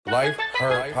Life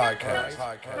Her Podcast.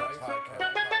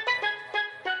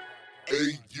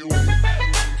 Hey, you.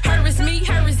 Her is me,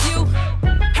 her is you.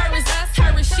 Her is us,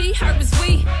 her is she, her is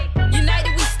we.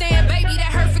 United we stand, baby,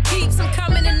 that hurt for keeps. I'm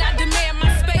coming and I demand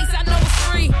my space, I know it's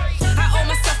free. I owe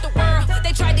myself the world,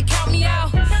 they tried to count me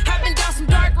out. I've been down some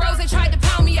dark roads, they tried to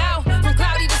pound me out. From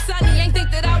cloudy to sunny, ain't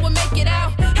think that I would make it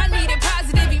out. I needed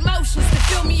positive emotions to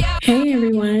fill me out. Hey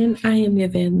everyone, I am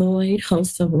Yvette Lloyd,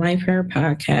 host of Life Her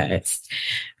Podcast.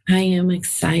 I am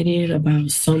excited about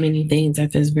so many things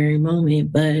at this very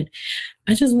moment, but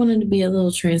I just wanted to be a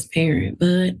little transparent.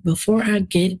 But before I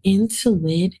get into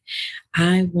it,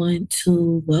 I want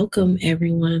to welcome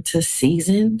everyone to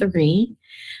season 3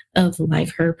 of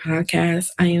Life Her Podcast.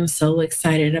 I am so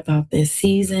excited about this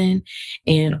season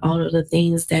and all of the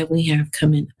things that we have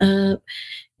coming up.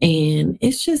 And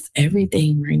it's just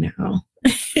everything right now.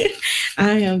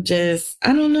 I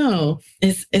don't know.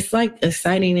 It's like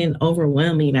exciting and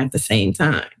overwhelming at the same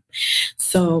time.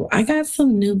 So I got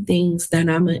some new things that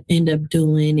I'm going to end up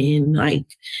doing and like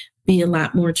be a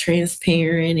lot more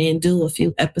transparent and do a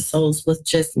few episodes with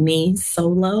just me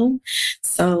solo.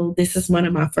 So this is one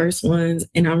of my first ones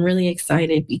and I'm really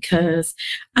excited because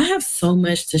I have so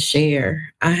much to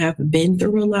share. I have been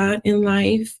through a lot in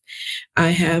life. I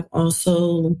have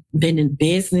also been in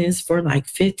business for like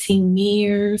 15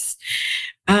 years.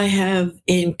 I have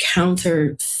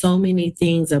encountered so many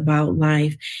things about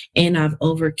life and I've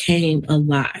overcame a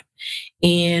lot.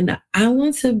 And I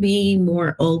want to be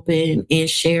more open and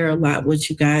share a lot with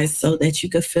you guys so that you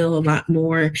could feel a lot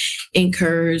more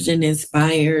encouraged and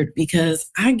inspired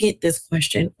because I get this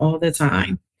question all the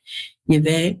time.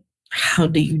 Yvette, how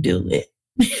do you do it?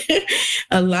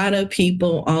 A lot of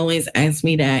people always ask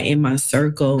me that in my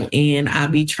circle, and I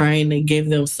be trying to give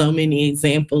them so many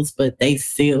examples, but they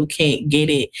still can't get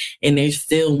it. And they're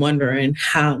still wondering,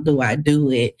 how do I do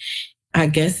it? I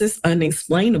guess it's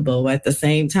unexplainable at the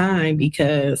same time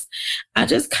because I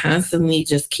just constantly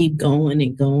just keep going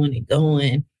and going and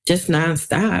going, just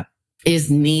nonstop. It's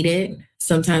needed.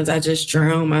 Sometimes I just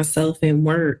drown myself in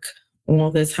work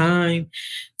all the time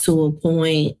to a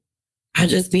point I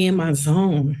just be in my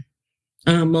zone.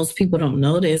 Most people don't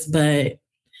know this, but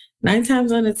 9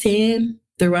 times out of 10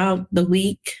 throughout the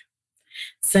week,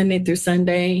 Sunday through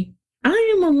Sunday,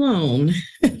 I am alone.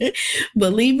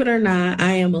 Believe it or not,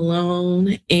 I am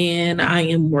alone and I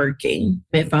am working.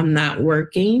 If I'm not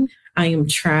working, I am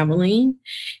traveling.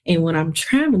 And when I'm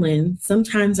traveling,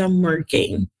 sometimes I'm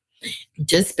working.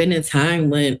 Just spending time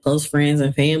with close friends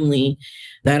and family,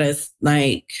 that is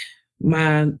like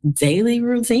my daily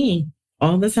routine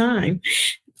all the time,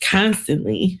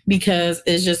 constantly, because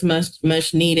it's just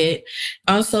much needed.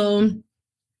 Also,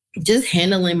 just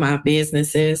handling my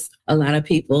businesses. A lot of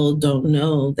people don't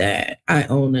know that I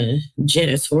own a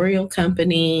janitorial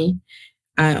company.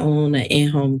 I own an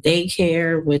in-home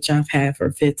daycare, which I've had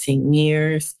for 15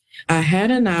 years. I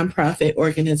had a nonprofit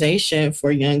organization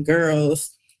for young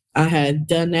girls. I had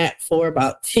done that for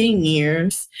about 10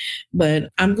 years,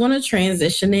 but I'm going to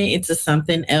transition it into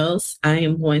something else. I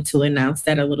am going to announce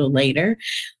that a little later,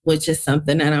 which is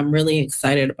something that I'm really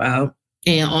excited about.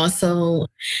 And also,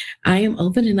 I am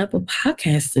opening up a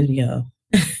podcast studio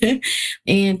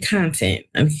and content.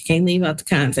 I can't leave out the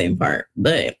content part,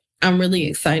 but I'm really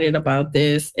excited about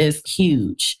this. It's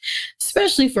huge,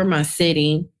 especially for my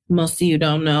city. Most of you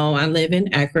don't know, I live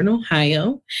in Akron,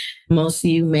 Ohio. Most of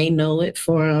you may know it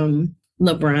from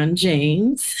LeBron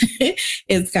James.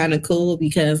 It's kind of cool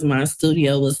because my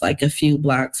studio was like a few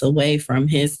blocks away from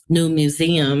his new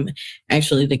museum.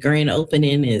 Actually, the grand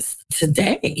opening is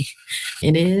today.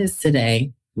 It is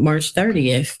today, March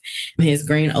 30th, his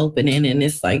grand opening. And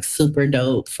it's like super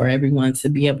dope for everyone to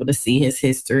be able to see his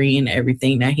history and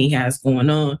everything that he has going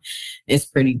on. It's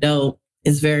pretty dope.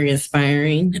 It's very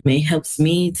inspiring. It helps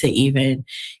me to even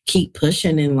keep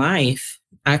pushing in life.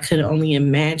 I could only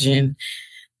imagine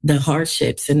the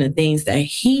hardships and the things that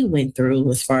he went through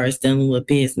as far as dealing with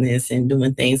business and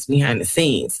doing things behind the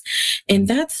scenes. And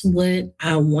that's what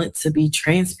I want to be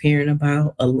transparent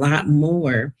about a lot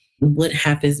more. What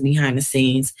happens behind the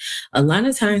scenes. A lot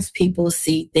of times people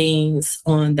see things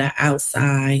on the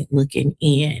outside looking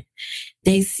in.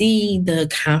 They see the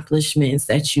accomplishments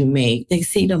that you make. They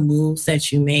see the moves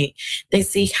that you make. They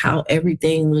see how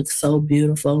everything looks so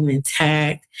beautiful and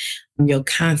intact. Your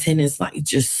content is like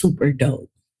just super dope.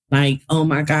 Like, oh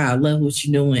my God, I love what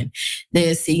you're doing.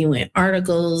 They'll see you in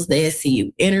articles. They'll see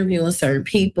you interviewing certain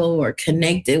people or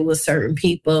connected with certain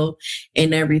people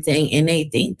and everything. And they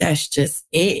think that's just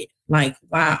it. Like,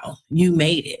 wow, you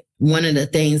made it. one of the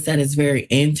things that is very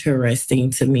interesting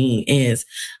to me is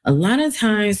a lot of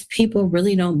times people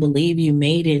really don't believe you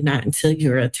made it, not until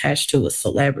you're attached to a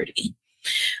celebrity.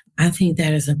 I think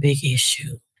that is a big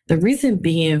issue. The reason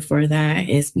being for that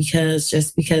is because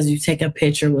just because you take a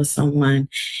picture with someone,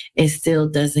 it still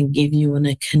doesn't give you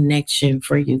a connection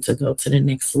for you to go to the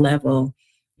next level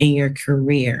in your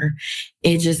career.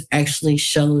 It just actually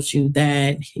shows you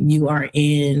that you are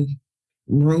in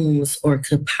rooms or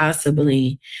could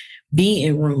possibly be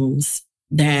in rooms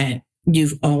that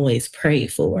you've always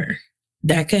prayed for.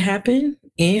 That could happen.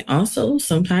 And also,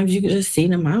 sometimes you could just see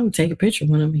them out and take a picture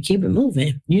with them and keep it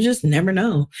moving. You just never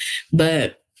know.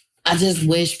 But I just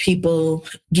wish people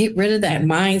get rid of that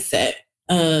mindset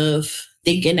of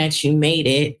thinking that you made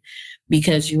it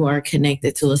because you are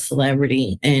connected to a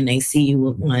celebrity and they see you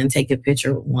with one, take a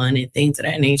picture with one and things of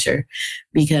that nature.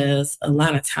 Because a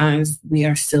lot of times we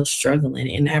are still struggling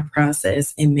in that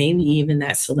process. And maybe even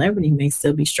that celebrity may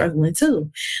still be struggling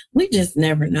too. We just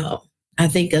never know. I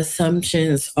think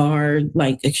assumptions are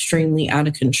like extremely out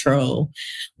of control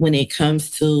when it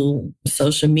comes to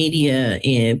social media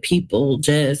and people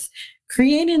just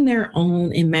creating their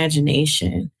own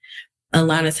imagination. A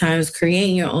lot of times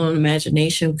creating your own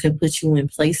imagination could put you in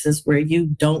places where you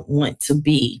don't want to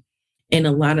be. And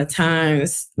a lot of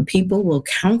times people will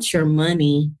count your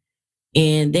money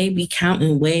and they be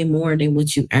counting way more than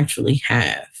what you actually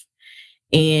have.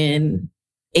 And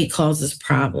it causes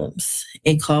problems.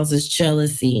 It causes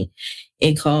jealousy.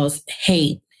 It causes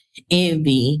hate,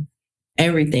 envy,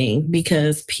 everything,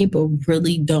 because people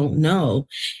really don't know.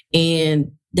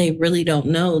 And they really don't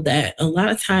know that a lot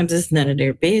of times it's none of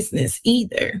their business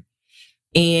either.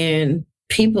 And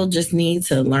people just need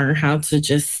to learn how to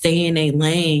just stay in a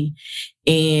lane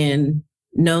and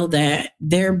know that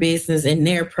their business and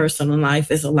their personal life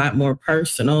is a lot more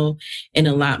personal and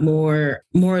a lot more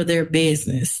of their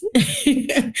business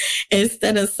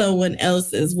instead of someone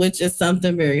else's, which is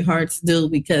something very hard to do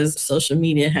because social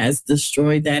media has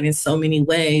destroyed that in so many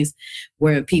ways,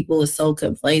 where people are so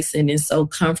complacent and so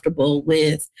comfortable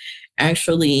with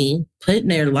actually putting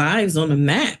their lives on a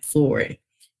map for it,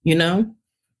 you know?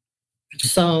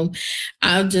 So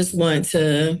I just want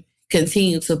to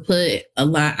continue to put a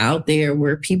lot out there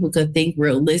where people could think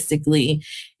realistically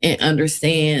and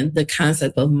understand the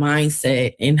concept of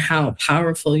mindset and how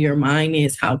powerful your mind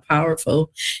is, how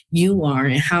powerful you are,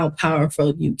 and how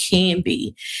powerful you can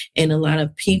be. And a lot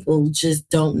of people just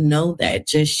don't know that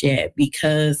just yet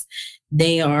because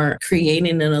they are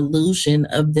creating an illusion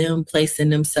of them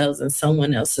placing themselves in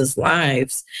someone else's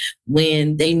lives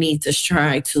when they need to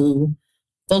try to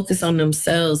focus on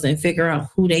themselves and figure out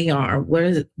who they are.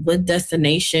 What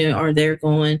destination are they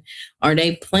going? Are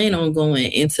they plan on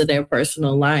going into their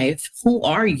personal life? Who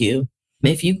are you?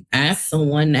 If you ask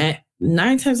someone that,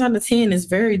 9 times out of 10 is a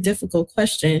very difficult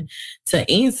question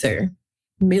to answer.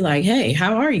 Be like, hey,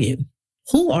 how are you?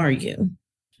 Who are you?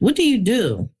 What do you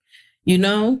do? You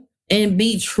know, and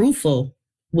be truthful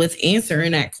with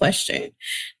answering that question.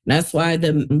 That's why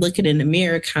the looking in the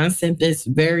mirror concept is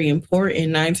very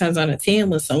important. 9 times out of 10,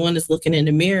 when someone is looking in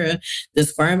the mirror,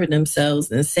 describing themselves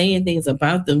and saying things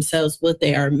about themselves, what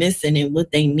they are missing and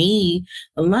what they need,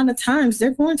 a lot of times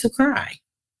they're going to cry.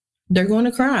 They're going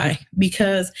to cry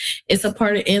because it's a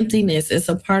part of emptiness. It's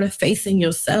a part of facing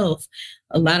yourself.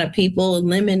 A lot of people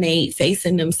eliminate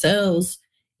facing themselves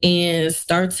and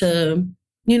start to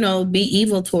be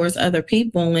evil towards other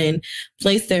people and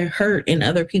place their hurt in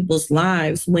other people's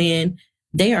lives when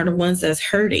they are the ones that's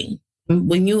hurting.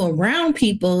 When you're around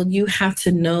people, you have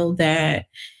to know that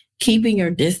keeping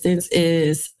your distance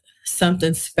is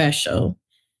something special,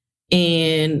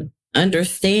 and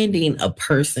understanding a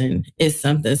person is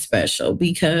something special,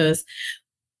 because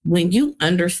when you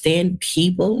understand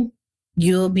people,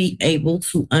 you'll be able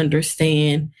to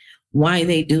understand why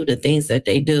they do the things that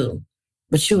they do.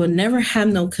 But you will never have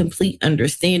no complete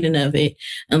understanding of it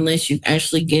unless you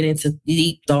actually get into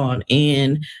deep thought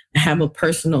and have a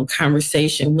personal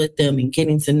conversation with them and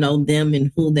getting to know them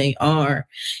and who they are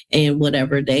and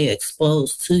whatever they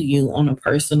expose to you on a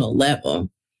personal level.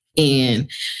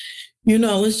 And,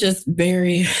 it's just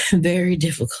very, very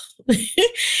difficult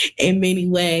in many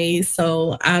ways.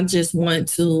 So I just want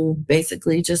to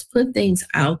basically just put things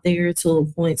out there to a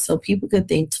point so people could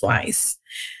think twice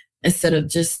instead of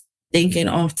just thinking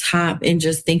off top and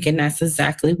just thinking that's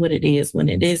exactly what it is when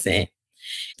it isn't.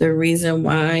 The reason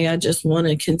why I just want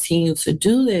to continue to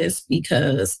do this,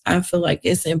 because I feel like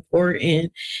it's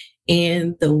important.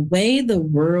 And the way the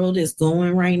world is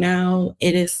going right now,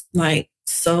 it is like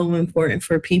so important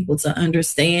for people to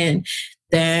understand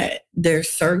that their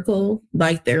circle,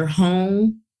 like their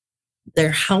home,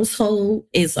 Their household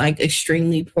is like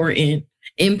extremely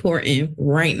important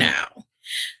right now.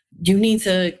 You need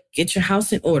to get your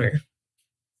house in order.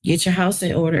 Get your house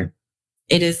in order.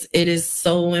 It is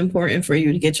so important for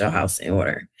you to get your house in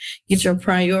order. Get your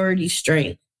priorities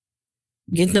straight.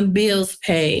 Get them bills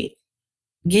paid.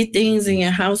 Get things in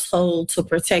your household to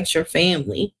protect your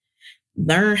family.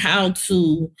 Learn how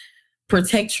to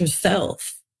protect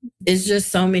yourself. It's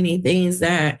just so many things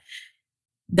that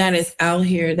is out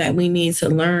here that we need to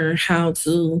learn how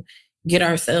to get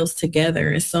ourselves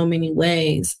together in so many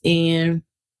ways. And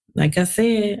like I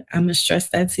said, I'm going to stress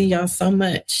that to y'all so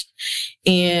much.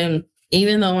 And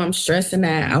even though I'm stressing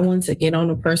that, I want to get on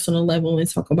a personal level and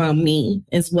talk about me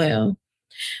as well.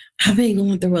 I've been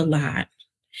going through a lot.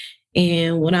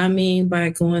 And what I mean by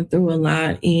going through a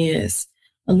lot is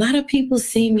a lot of people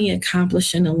see me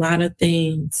accomplishing a lot of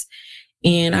things.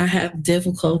 And I have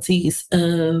difficulties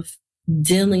of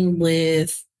dealing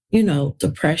with,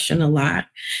 depression a lot.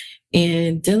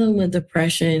 And dealing with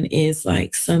depression is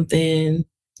like something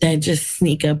that just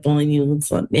sneak up on you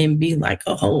and be like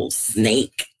a whole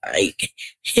snake, like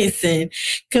hissing,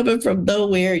 coming from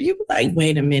nowhere. You be like,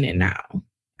 wait a minute now.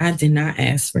 I did not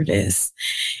ask for this.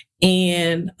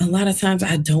 And a lot of times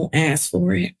I don't ask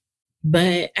for it.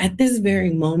 But at this very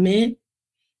moment,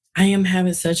 I am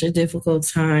having such a difficult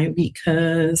time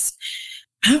because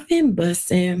I've been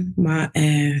busting my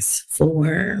ass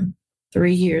for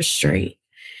 3 years straight.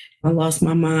 I lost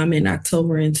my mom in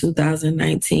October in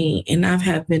 2019, and I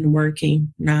have been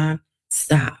working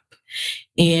nonstop.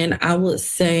 And I would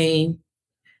say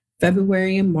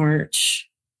February and March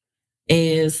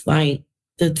is like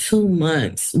the 2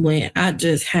 months when I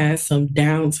just had some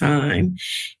downtime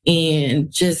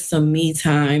and just some me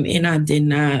time. And I did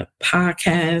not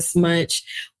podcast much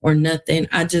or nothing.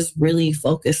 I just really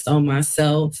focused on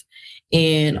myself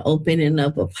and opening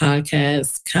up a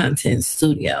podcast content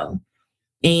studio.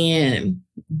 And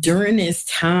during this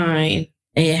time,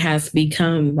 it has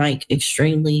become like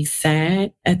extremely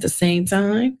sad at the same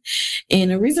time.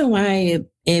 And the reason why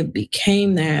it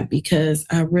became that, because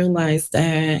I realized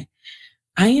that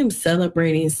I am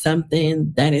celebrating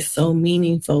something that is so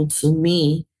meaningful to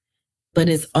me, but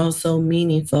it's also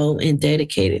meaningful and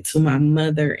dedicated to my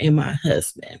mother and my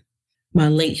husband, my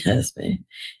late husband.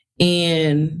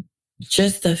 And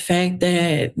just the fact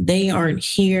that they aren't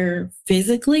here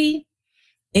physically,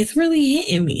 it's really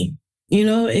hitting me.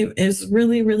 It's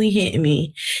really, really hitting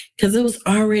me because it was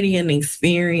already an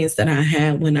experience that I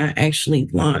had when I actually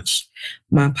launched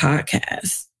my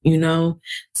podcast,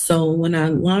 So when I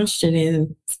launched it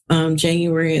in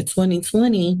January of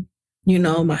 2020,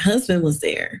 my husband was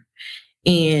there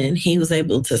and he was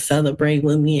able to celebrate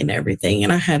with me and everything.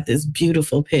 And I had this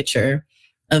beautiful picture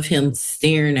of him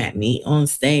staring at me on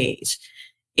stage.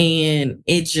 And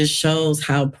it just shows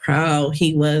how proud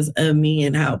he was of me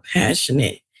and how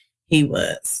passionate he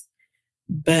was.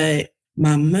 But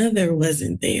my mother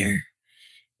wasn't there.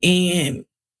 And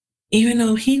even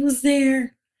though he was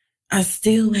there, I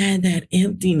still had that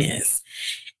emptiness.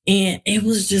 And it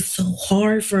was just so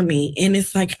hard for me. And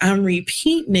it's like I'm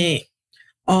repeating it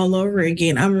all over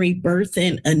again. I'm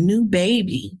rebirthing a new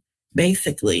baby,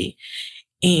 basically.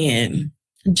 And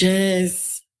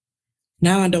just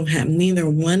now I don't have neither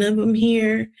one of them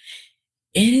here.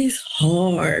 It is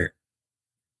hard.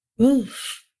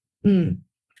 Oof.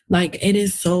 Like, it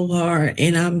is so hard.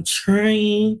 And I'm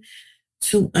trying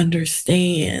to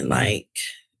understand, like,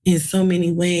 in so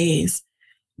many ways,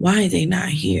 why they not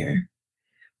here.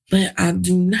 But I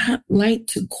do not like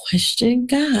to question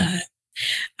God.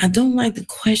 I don't like to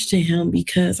question him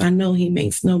because I know he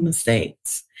makes no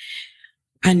mistakes.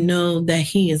 I know that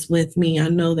he is with me. I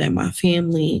know that my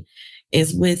family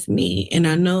is with me. And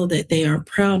I know that they are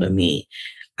proud of me.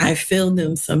 I feel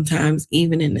them sometimes,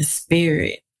 even in the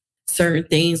spirit. Certain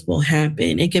things will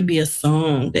happen. It could be a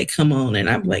song that come on and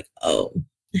I'm like, oh,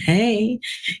 hey,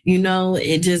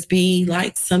 it just be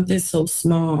like something so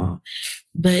small.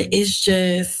 But it's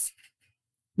just,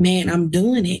 man, I'm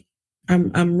doing it.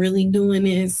 I'm really doing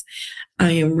this.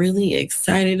 I am really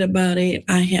excited about it.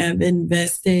 I have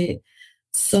invested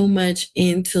so much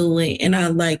into it. And I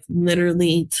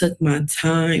literally took my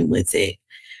time with it.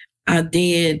 I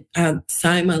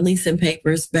signed my leasing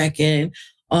papers back in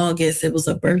August. It was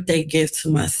a birthday gift to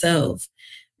myself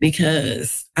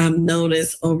because I've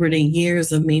noticed over the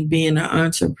years of me being an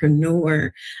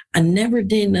entrepreneur, I never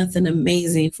did nothing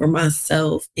amazing for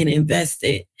myself and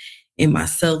invested in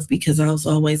myself because I was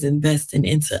always investing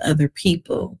into other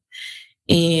people.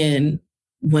 And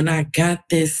when I got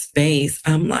this space,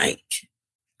 I'm like,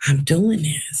 I'm doing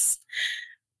this.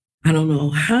 I don't know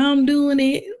how I'm doing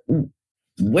it,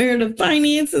 where the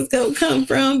finances gonna come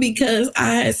from because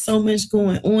I had so much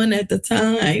going on at the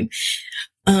time.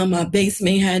 My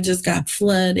basement had just got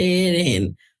flooded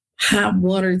and hot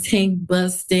water tank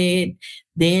busted.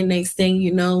 Then next thing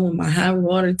you know, when my hot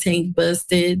water tank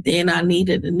busted, then I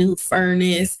needed a new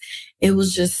furnace. It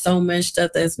was just so much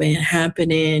stuff that's been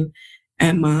happening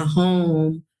at my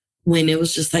home when it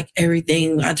was just like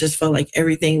everything, I just felt like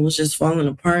everything was just falling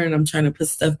apart and I'm trying to put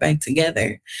stuff back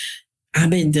together. I've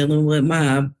been dealing with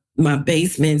my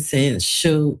basement since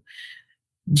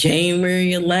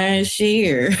January of last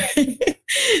year.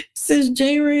 Since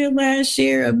January of last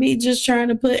year of me just trying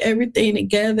to put everything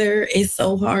together. It's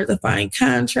so hard to find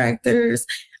contractors.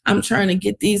 I'm trying to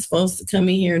get these folks to come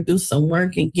in here and do some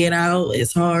work and get out.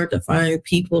 It's hard to find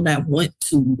people that want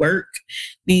to work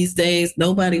these days.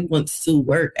 Nobody wants to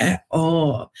work at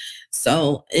all.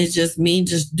 So it's just me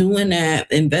just doing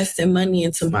that, investing money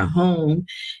into my home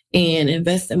and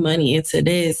investing money into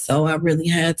this. So I really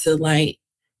had to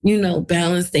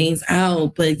balance things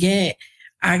out. But yet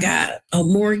I got a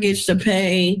mortgage to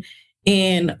pay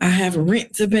and I have a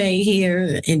rent to pay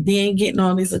here and then getting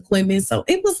all this equipment. So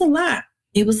it was a lot.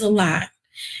 It was a lot.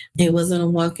 It wasn't a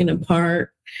walk in the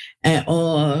park at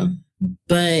all,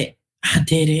 but I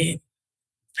did it.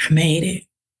 I made it.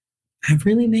 I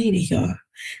really made it, y'all.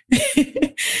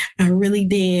 I really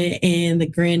did. And the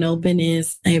grand opening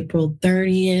is April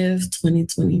 30th,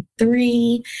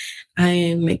 2023. I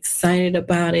am excited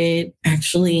about it.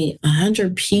 Actually,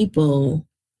 100 people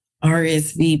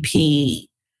RSVP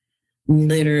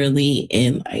literally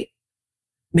in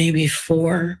maybe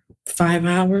 4-5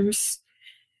 hours.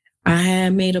 I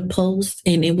had made a post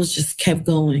and it was just kept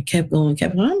going.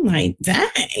 I'm like,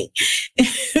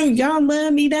 dang, y'all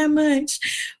love me that much.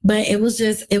 But it was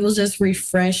just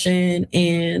refreshing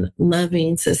and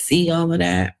loving to see all of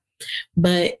that.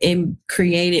 But it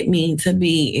created me to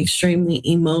be extremely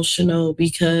emotional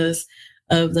because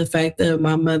of the fact that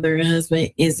my mother and husband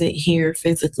isn't here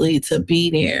physically to be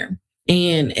there.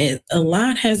 And a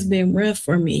lot has been rough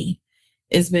for me.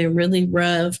 It's been really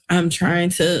rough. I'm trying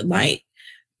to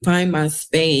find my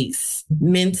space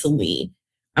mentally.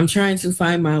 I'm trying to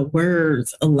find my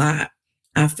words a lot.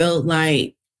 I felt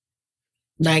like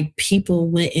people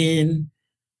wouldn't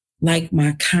like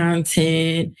my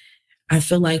content. I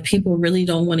feel like people really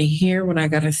don't want to hear what I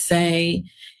got to say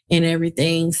and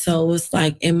everything. So it's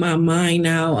like in my mind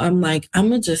now, I'm like, I'm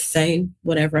going to just say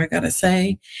whatever I got to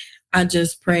say. I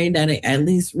just pray that it at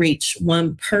least reach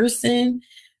one person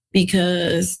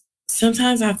because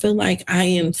sometimes I feel like I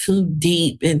am too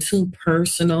deep and too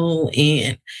personal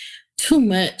and too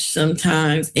much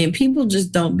sometimes. And people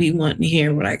just don't be wanting to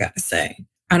hear what I got to say.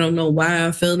 I don't know why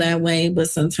I feel that way, but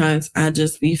sometimes I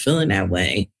just be feeling that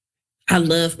way. I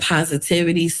love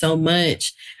positivity so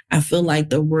much. I feel like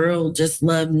the world just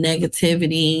love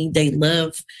negativity. They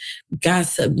love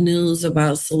gossip news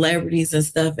about celebrities and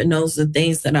stuff. And those are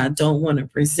things that I don't want to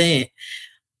present.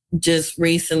 Just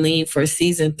recently for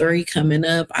season 3 coming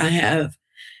up, I have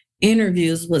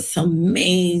interviews with some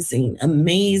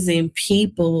amazing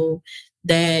people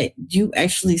that you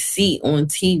actually see on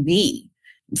TV.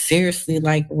 Seriously,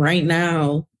 like right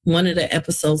now, one of the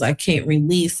episodes I can't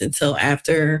release until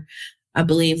after, I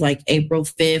believe April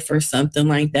 5th or something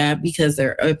like that, because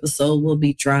their episode will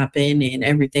be dropping and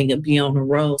everything will be on the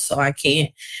road. So I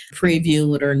can't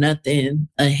preview it or nothing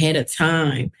ahead of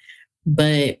time.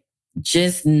 But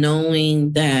just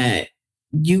knowing that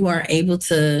you are able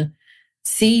to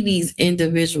see these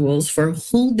individuals for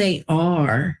who they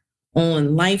are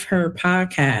on Life Her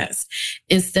podcast,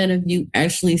 instead of you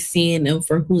actually seeing them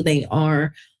for who they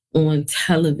are on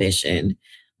television.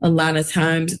 A lot of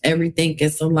times everything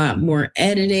gets a lot more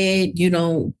edited. You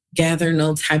don't gather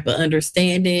no type of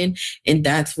understanding. And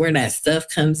that's where that stuff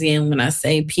comes in when I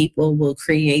say people will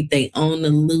create their own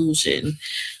illusion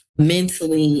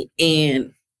mentally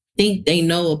and think they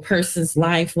know a person's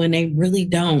life when they really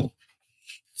don't.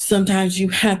 Sometimes you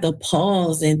have to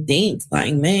pause and think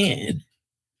man,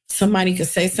 somebody could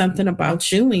say something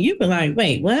about you and you be like,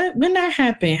 wait, what? When that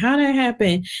happened? How that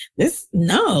happened? That's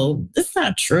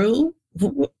not true.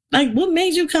 What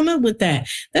made you come up with that?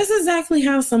 That's exactly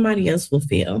how somebody else will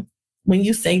feel when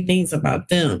you say things about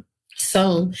them.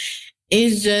 So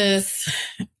it's just,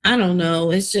 I don't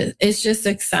know. It's just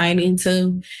exciting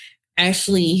to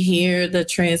actually hear the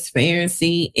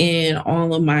transparency in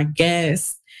all of my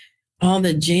guests, all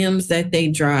the gems that they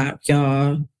drop,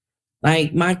 y'all.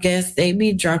 My guests, they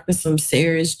be dropping some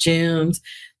serious gems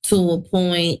to a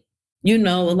point, a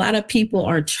lot of people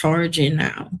are charging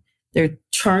now. They're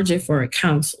charging for a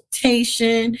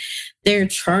consultation. They're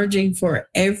charging for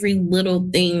every little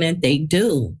thing that they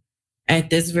do at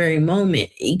this very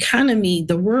moment. Economy,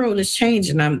 the world is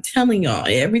changing. I'm telling y'all,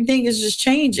 everything is just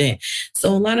changing.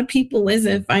 So a lot of people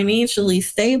isn't financially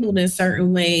stable in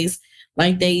certain ways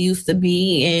like they used to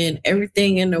be, and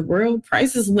everything in the world,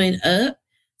 prices went up.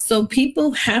 So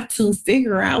people have to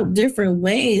figure out different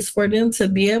ways for them to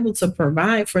be able to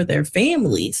provide for their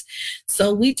families.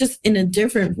 So we just in a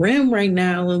different realm right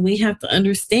now, and we have to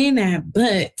understand that.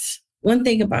 But one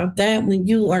thing about that, when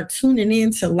you are tuning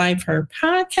into Life Her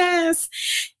podcast,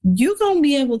 you're going to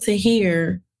be able to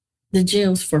hear the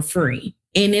gems for free.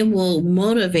 And it will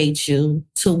motivate you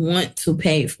to want to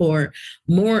pay for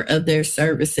more of their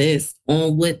services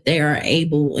on what they are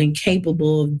able and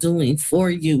capable of doing for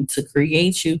you to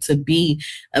create you to be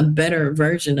a better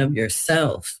version of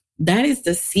yourself. That is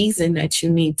the season that you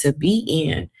need to be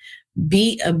in.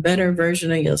 Be a better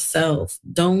version of yourself.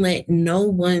 Don't let no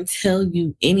one tell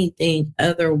you anything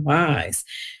otherwise.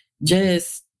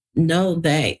 Just know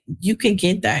that you can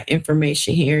get that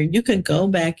information here. You can go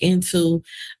back into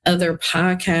other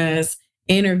podcast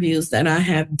interviews that I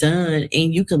have done,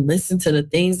 and you can listen to the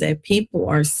things that people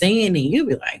are saying, and you'll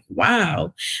be like,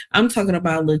 wow, I'm talking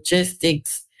about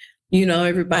logistics. You know,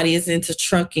 everybody is into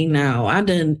trucking now. I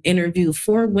done interviewed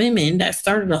 4 women that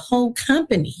started a whole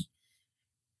company.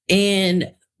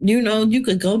 And, you know, you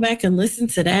could go back and listen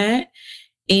to that.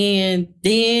 And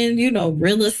then, you know,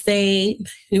 real estate,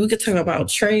 we could talk about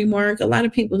trademark. A lot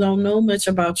of people don't know much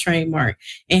about trademark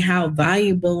and how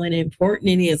valuable and important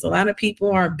it is. A lot of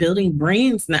people are building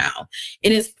brands now.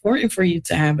 It is important for you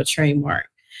to have a trademark.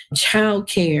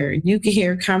 Childcare, you can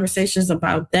hear conversations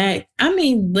about that. I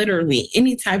mean, literally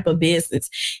any type of business,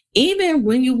 even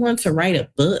when you want to write a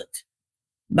book.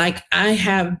 Like I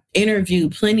have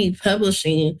interviewed plenty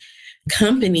publishing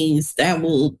companies that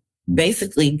will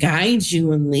basically guide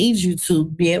you and lead you to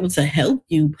be able to help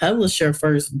you publish your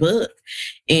first book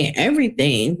and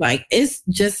everything. Like it's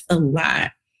just a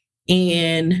lot.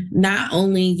 And not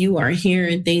only you are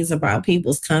hearing things about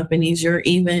people's companies, you're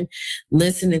even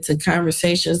listening to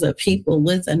conversations of people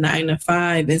with a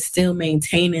 9-to-5 and still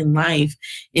maintaining life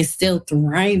and still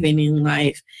thriving in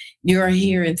life. You're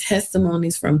hearing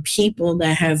testimonies from people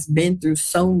that has been through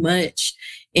so much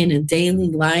in a daily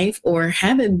life or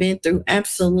haven't been through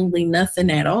absolutely nothing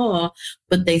at all,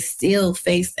 but they still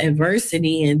faced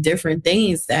adversity and different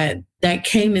things that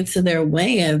came into their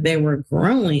way as they were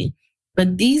growing.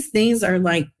 But these things are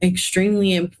like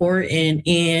extremely important.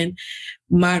 And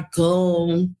my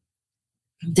goal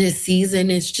this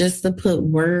season is just to put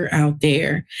word out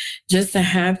there, just to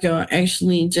have y'all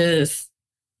actually just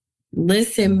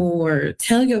listen more.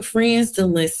 Tell your friends to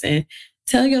listen.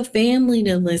 Tell your family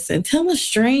to listen. Tell a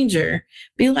stranger.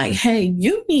 Be like, hey,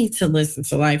 you need to listen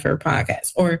to Life Her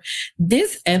podcast, or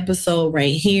this episode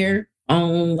right here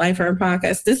on Life Her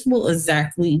podcast. This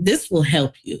will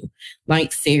help you.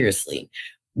 Like seriously.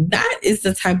 That is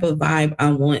the type of vibe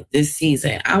I want this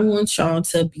season. I want y'all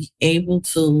to be able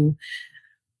to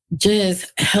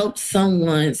just help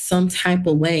someone some type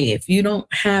of way. If you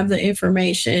don't have the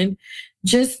information,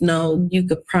 just know you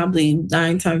could probably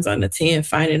 9 times out of 10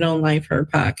 find it on Life Her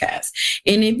podcast.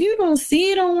 And if you don't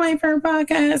see it on Life Her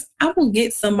podcast, I will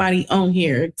get somebody on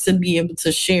here to be able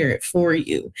to share it for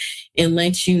you and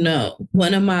let you know.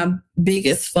 One of my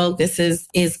biggest focuses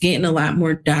is getting a lot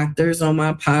more doctors on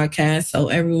my podcast so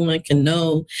everyone can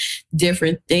know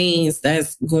different things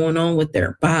that's going on with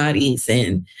their bodies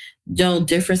and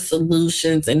different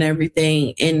solutions and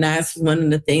everything. And that's one of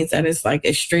the things that is like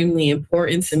extremely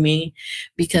important to me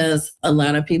because a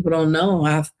lot of people don't know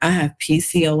I have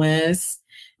PCOS.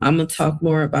 I'm going to talk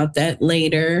more about that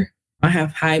later. I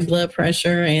have high blood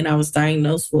pressure and I was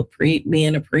diagnosed with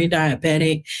being a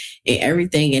pre-diabetic and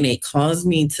everything. And it caused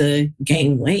me to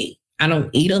gain weight. I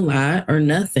don't eat a lot or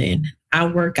nothing. I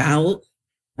work out.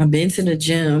 I've been to the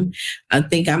gym. I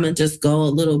think I'm going to just go a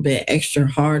little bit extra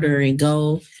harder and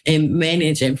go and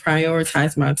manage and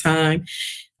prioritize my time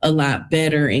a lot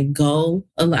better and go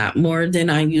a lot more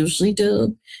than I usually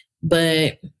do.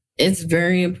 But it's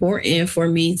very important for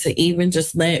me to even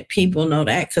just let people know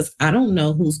that because I don't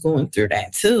know who's going through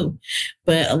that too.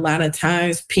 But a lot of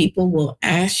times people will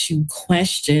ask you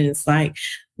questions like,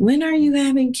 when are you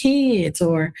having kids?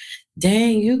 Or,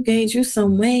 dang, you gained you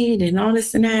some weight and all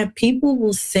this and that. People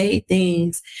will say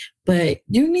things, but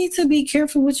you need to be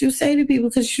careful what you say to people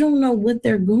because you don't know what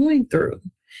they're going through,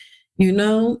 you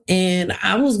know? And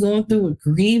I was going through a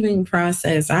grieving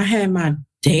process. I had my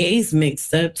days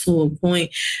mixed up to a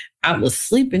point. I was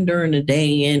sleeping during the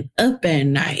day and up at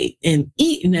night and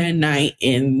eating at night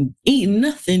and eating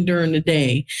nothing during the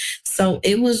day. So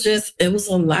it was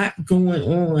a lot going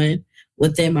on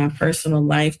within my personal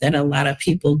life that a lot of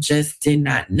people just did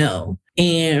not know.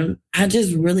 And I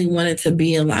just really wanted to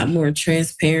be a lot more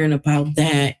transparent about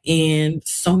that and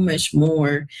so much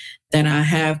more that I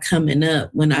have coming up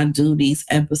when I do these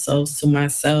episodes to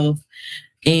myself,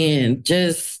 and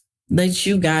just let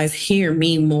you guys hear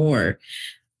me more,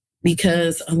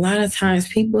 because a lot of times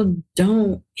people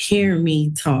don't hear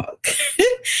me talk.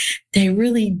 They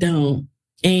really don't.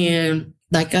 And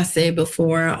like I said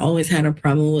before, I always had a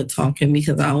problem with talking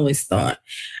because I always thought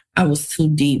I was too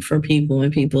deep for people,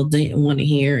 and people didn't want to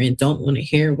hear and don't want to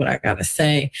hear what I got to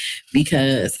say,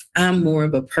 because I'm more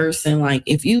of a person like,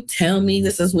 if you tell me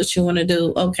this is what you want to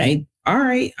do, okay, all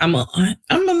right, I'm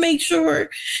gonna make sure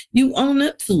you own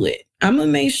up to it. I'm gonna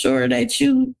make sure that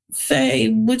you say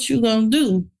what you gonna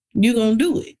do. You're going to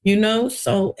do it, you know?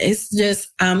 So it's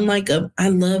just, I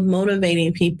love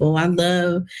motivating people. I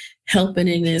love helping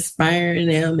and inspiring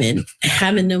them and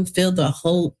having them feel the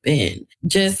hope and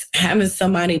just having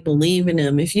somebody believe in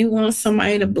them. If you want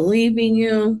somebody to believe in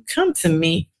you, come to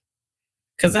me,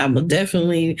 because I will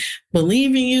definitely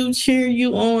believe in you, cheer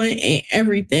you on, and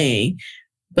everything.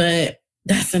 But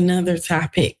that's another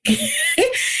topic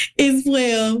as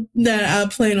well that I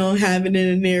plan on having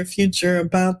in the near future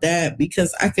about that,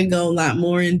 because I could go a lot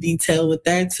more in detail with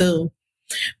that too.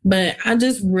 But I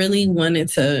just really wanted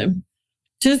to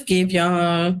just give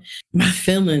y'all my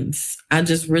feelings. I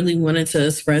just really wanted to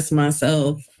express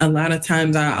myself. A lot of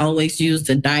times I always use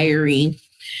the diary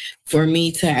for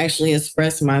me to actually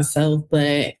express myself,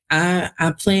 but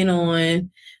I plan on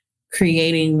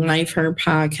creating Life Her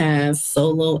podcast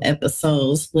solo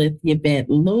episodes with Yvette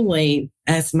Lloyd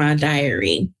as my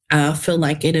diary. I feel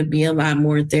like it'll be a lot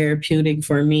more therapeutic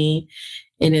for me.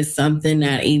 It is something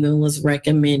that even was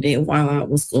recommended while I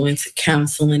was going to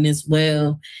counseling as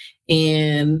well.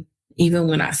 And even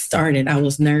when I started, I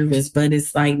was nervous, but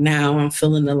it's like now I'm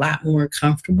feeling a lot more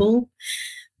comfortable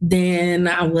than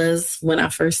I was when I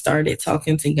first started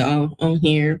talking to y'all on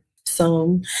here.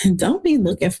 So don't be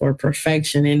looking for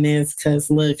perfection in this, because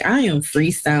look, I am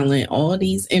freestyling all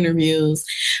these interviews.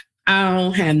 I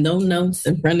don't have no notes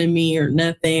in front of me or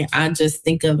nothing. I just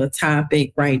think of a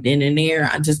topic right then and there.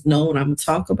 I just know what I'm going to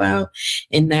talk about,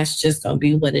 and that's just going to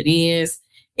be what it is.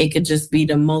 It could just be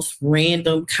the most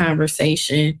random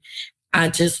conversation. I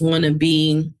just want to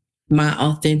be my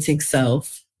authentic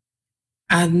self.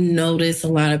 I've noticed a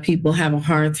lot of people have a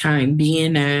hard time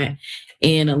being that.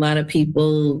 And a lot of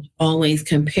people always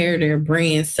compare their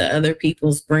brands to other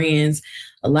people's brands.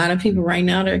 A lot of people right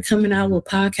now, they're coming out with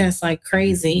podcasts like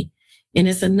crazy, and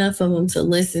it's enough of them to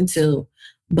listen to.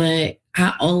 But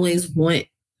I always want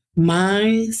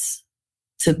mine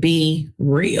to be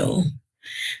real.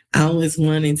 I always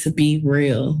wanted to be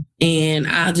real. And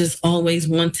I just always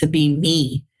want to be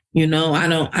me. You know, I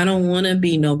don't want to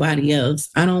be nobody else.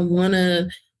 I don't want to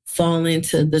fall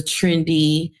into the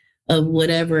trendy of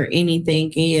whatever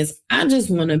anything is. I just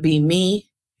want to be me,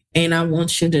 and I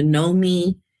want you to know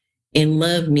me and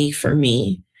love me for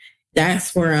me.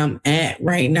 That's where I'm at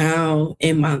right now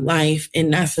in my life,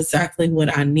 and that's exactly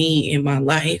what I need in my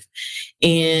life.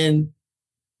 And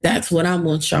that's what I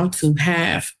want y'all to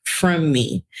have from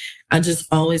me. I just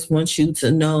always want you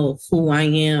to know who I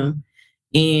am,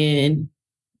 and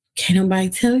can't nobody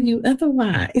tell you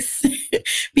otherwise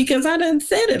because I done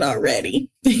said it already,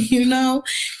 you know?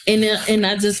 And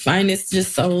I just find it's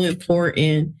just so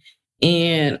important.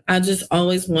 And I just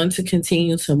always want to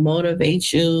continue to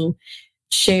motivate you,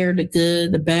 share the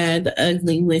good, the bad, the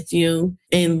ugly with you,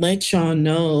 and let y'all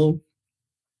know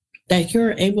that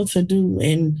you're able to do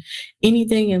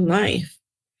anything in life.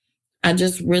 I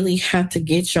just really have to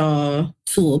get y'all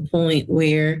to a point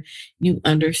where you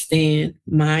understand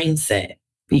mindset,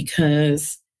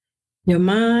 because your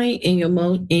mind and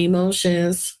your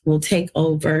emotions will take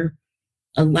over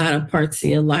a lot of parts of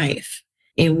your life.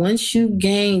 And once you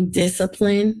gain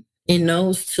discipline in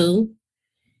those two,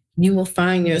 you will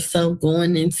find yourself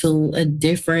going into a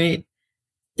different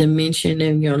dimension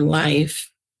in your life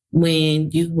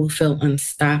when you will feel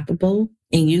unstoppable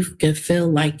and you can feel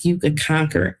like you could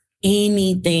conquer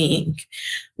anything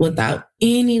without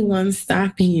anyone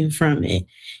stopping you from it.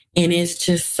 And it's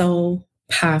just so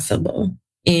possible.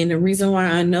 And the reason why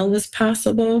I know it's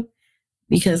possible,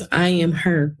 because I am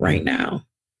her right now.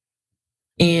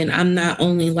 And I'm not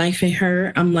only lifing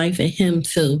her, I'm lifing him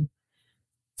too.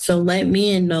 So let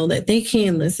men know that they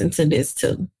can listen to this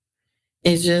too.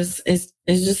 It's just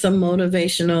a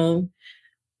motivational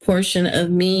portion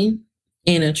of me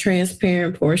and a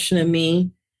transparent portion of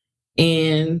me.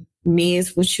 And me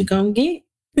is what you gonna get.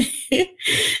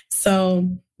 So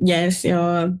yes,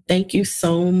 y'all, thank you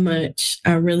so much.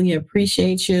 I really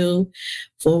appreciate you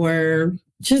for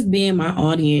just being my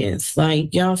audience.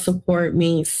 Like, y'all support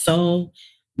me so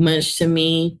much to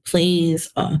me.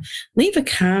 Please leave a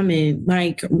comment.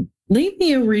 Like, leave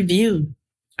me a review.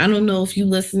 I don't know if you're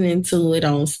listening to it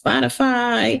on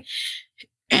Spotify,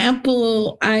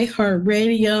 Apple,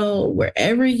 iHeartRadio,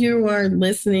 wherever you are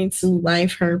listening to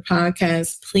Life Her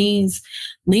podcast, please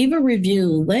leave a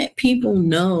review. Let people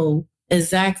know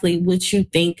exactly what you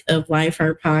think of Life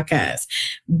Her podcast.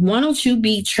 Why don't you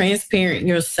be transparent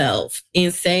yourself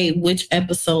and say which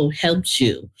episode helped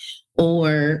you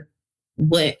or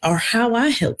how I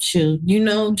helped you?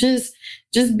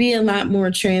 Just be a lot more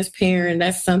transparent.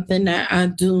 That's something that I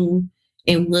do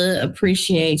and would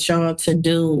appreciate y'all to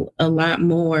do a lot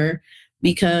more,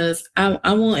 because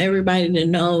I want everybody to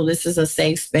know this is a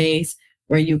safe space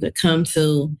where you could come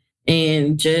to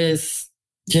and just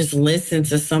listen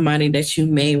to somebody that you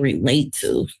may relate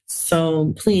to.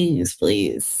 So please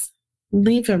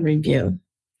leave a review.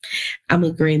 I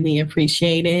would greatly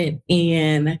appreciate it.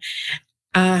 And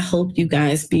I hope you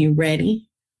guys be ready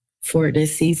for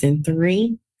this season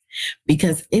 3,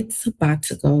 because it's about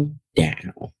to go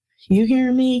down. You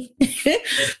hear me?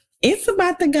 It's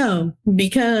about to go,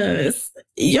 because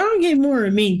y'all get more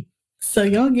of me. So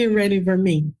y'all get ready for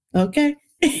me. Okay?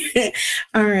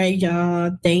 All right,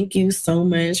 y'all. Thank you so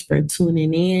much for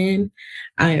tuning in.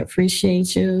 I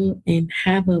appreciate you, and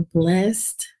have a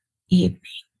blessed evening.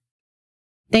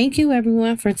 Thank you,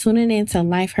 everyone, for tuning in to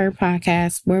Life Her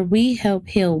Podcast, where we help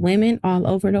heal women all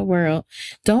over the world.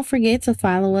 Don't forget to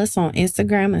follow us on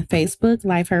Instagram and Facebook,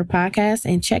 Life Her Podcast,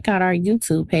 and check out our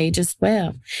YouTube page as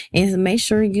well. And make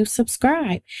sure you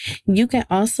subscribe. You can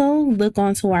also look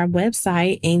onto our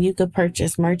website and you can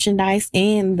purchase merchandise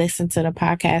and listen to the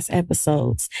podcast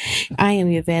episodes. I am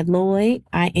Yvette Lloyd.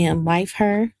 I am Life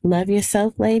Her. Love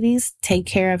yourself, ladies. Take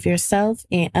care of yourself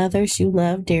and others you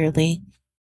love dearly.